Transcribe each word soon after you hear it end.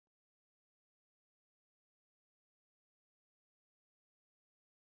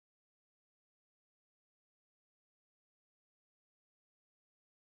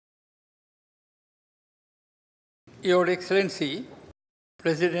Your Excellency,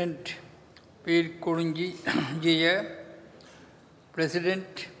 President Pierre Nkurunziza,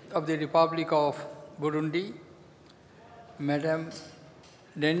 President of the Republic of Burundi, Madam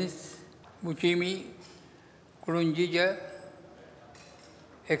Denis Muchimi Nkurunziza,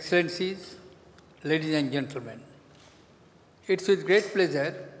 Excellencies, ladies and gentlemen. It's with great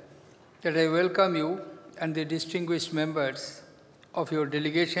pleasure that I welcome you and the distinguished members of your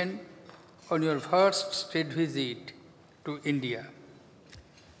delegation on your first state visit to India.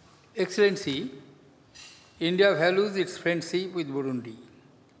 Excellency, India values its friendship with Burundi.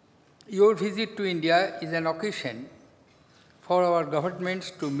 Your visit to India is an occasion for our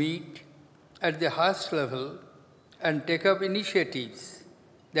governments to meet at the highest level and take up initiatives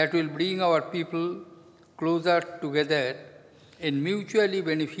that will bring our people closer together in mutually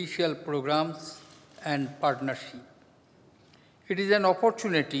beneficial programs and partnership. It is an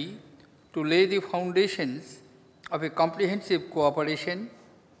opportunity to lay the foundations of a comprehensive cooperation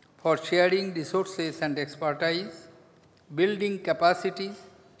for sharing resources and expertise, building capacities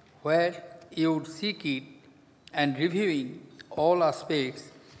where you would seek it, and reviewing all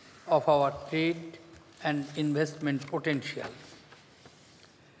aspects of our trade and investment potential.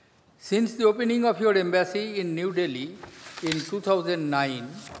 Since the opening of your embassy in New Delhi in 2009,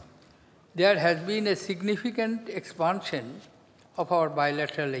 there has been a significant expansion of our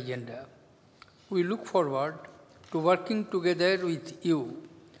bilateral agenda. We look forward to working together with you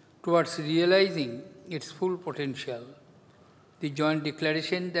towards realizing its full potential. The joint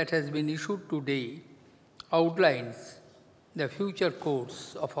declaration that has been issued today outlines the future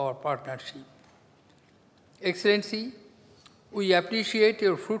course of our partnership. Excellency, we appreciate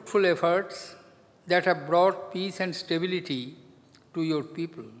your fruitful efforts that have brought peace and stability to your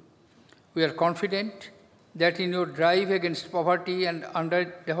people. We are confident that in your drive against poverty and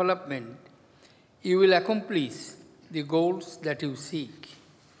underdevelopment, you will accomplish the goals that you seek.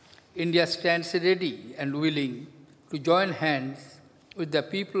 India stands ready and willing to join hands with the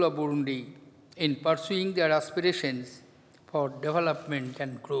people of Burundi in pursuing their aspirations for development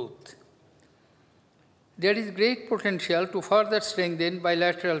and growth. There is great potential to further strengthen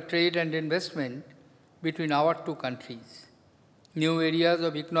bilateral trade and investment between our two countries. New areas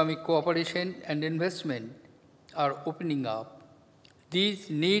of economic cooperation and investment are opening up. These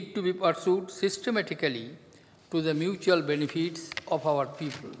need to be pursued systematically to the mutual benefits of our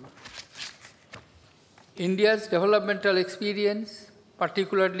people. India's developmental experience,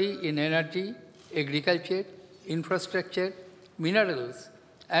 particularly in energy, agriculture, infrastructure, minerals,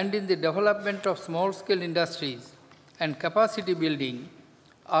 and in the development of small-scale industries and capacity building,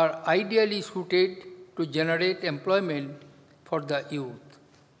 are ideally suited to generate employment for the youth.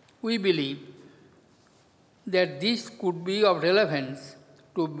 We believe that this could be of relevance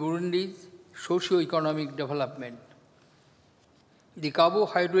to Burundi's socio-economic development. The Cabo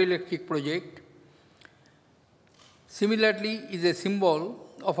hydroelectric project, similarly, is a symbol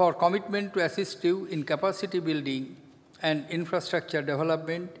of our commitment to assist you in capacity building and infrastructure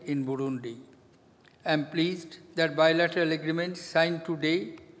development in Burundi. I am pleased that bilateral agreements signed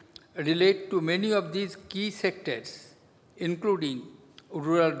today relate to many of these key sectors, including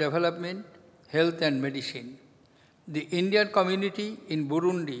rural development, health and medicine. The Indian community in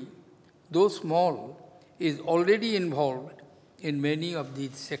Burundi, though small, is already involved in many of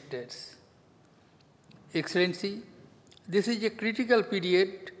these sectors. Excellency, this is a critical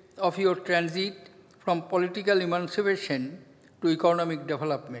period of your transit from political emancipation to economic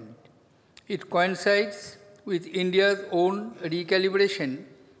development. It coincides with India's own recalibration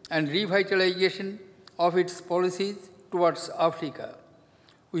and revitalization of its policies towards Africa.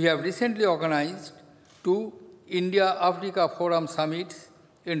 We have recently organized two India-Africa Forum Summits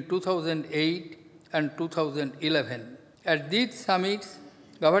in 2008 and 2011. At these summits,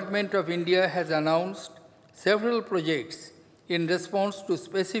 Government of India has announced several projects in response to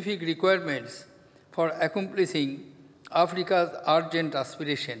specific requirements for accomplishing Africa's urgent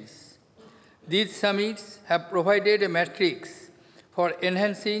aspirations. These summits have provided a matrix for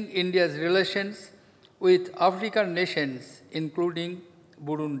enhancing India's relations with African nations, including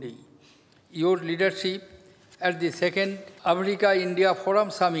Burundi. Your leadership at the second Africa-India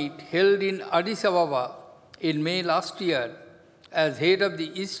Forum Summit held in Addis Ababa in May last year as head of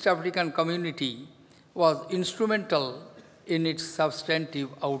the East African Community was instrumental in its substantive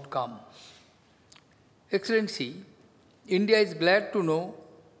outcome. Excellency, India is glad to know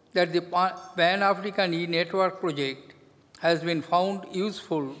that the Pan-African E-Network project has been found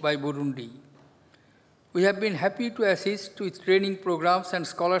useful by Burundi. We have been happy to assist with training programs and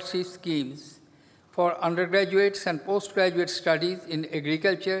scholarship schemes for undergraduates and postgraduate studies in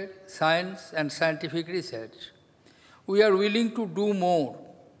agriculture, science, and scientific research. we are willing to do more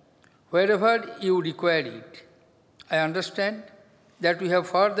wherever you require it. I understand that we have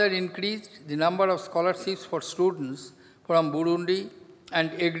further increased the number of scholarships for students from Burundi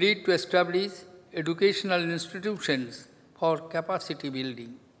and agreed to establish educational institutions for capacity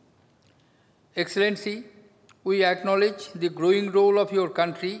building. Excellency, we acknowledge the growing role of your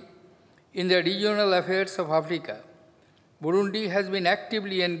country in the regional affairs of Africa. Burundi has been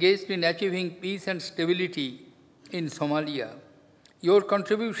actively engaged in achieving peace and stability in Somalia. Your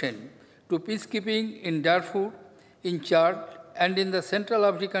contribution to peacekeeping in Darfur, in Chad, and in the Central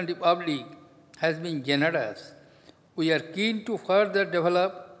African Republic has been generous. We are keen to further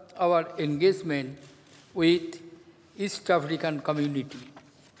develop our engagement with East African community.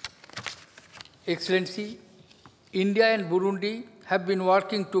 Excellency, India and Burundi have been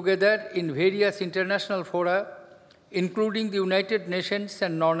working together in various international fora, including the United Nations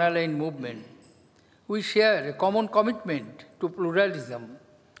and Non-Aligned Movement. We share a common commitment to pluralism,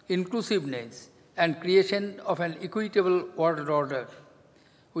 inclusiveness, and creation of an equitable world order.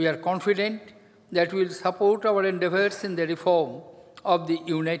 We are confident that we will support our endeavors in the reform of the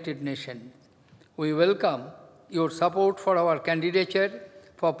United Nations. We welcome your support for our candidature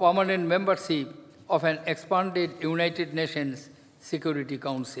for permanent membership of an expanded United Nations Security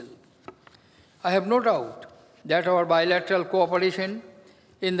Council. I have no doubt that our bilateral cooperation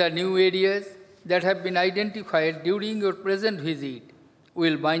in the new areas that have been identified during your present visit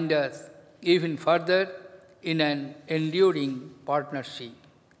will bind us even further in an enduring partnership.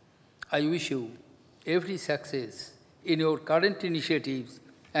 I wish you every success in your current initiatives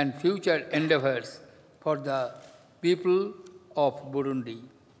and future endeavors for the people of Burundi.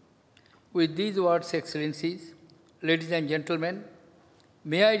 With these words, Excellencies, ladies and gentlemen,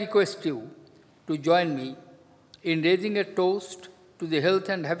 may I request you to join me in raising a toast to the health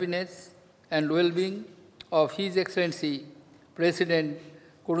and happiness and well-being of His Excellency President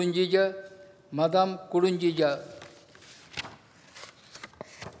Nkurunziza, Madam Nkurunziza,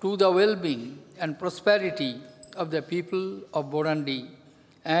 to the well-being and prosperity of the people of Burundi,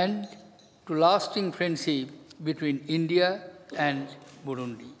 and to lasting friendship between India and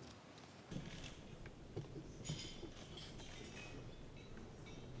Burundi.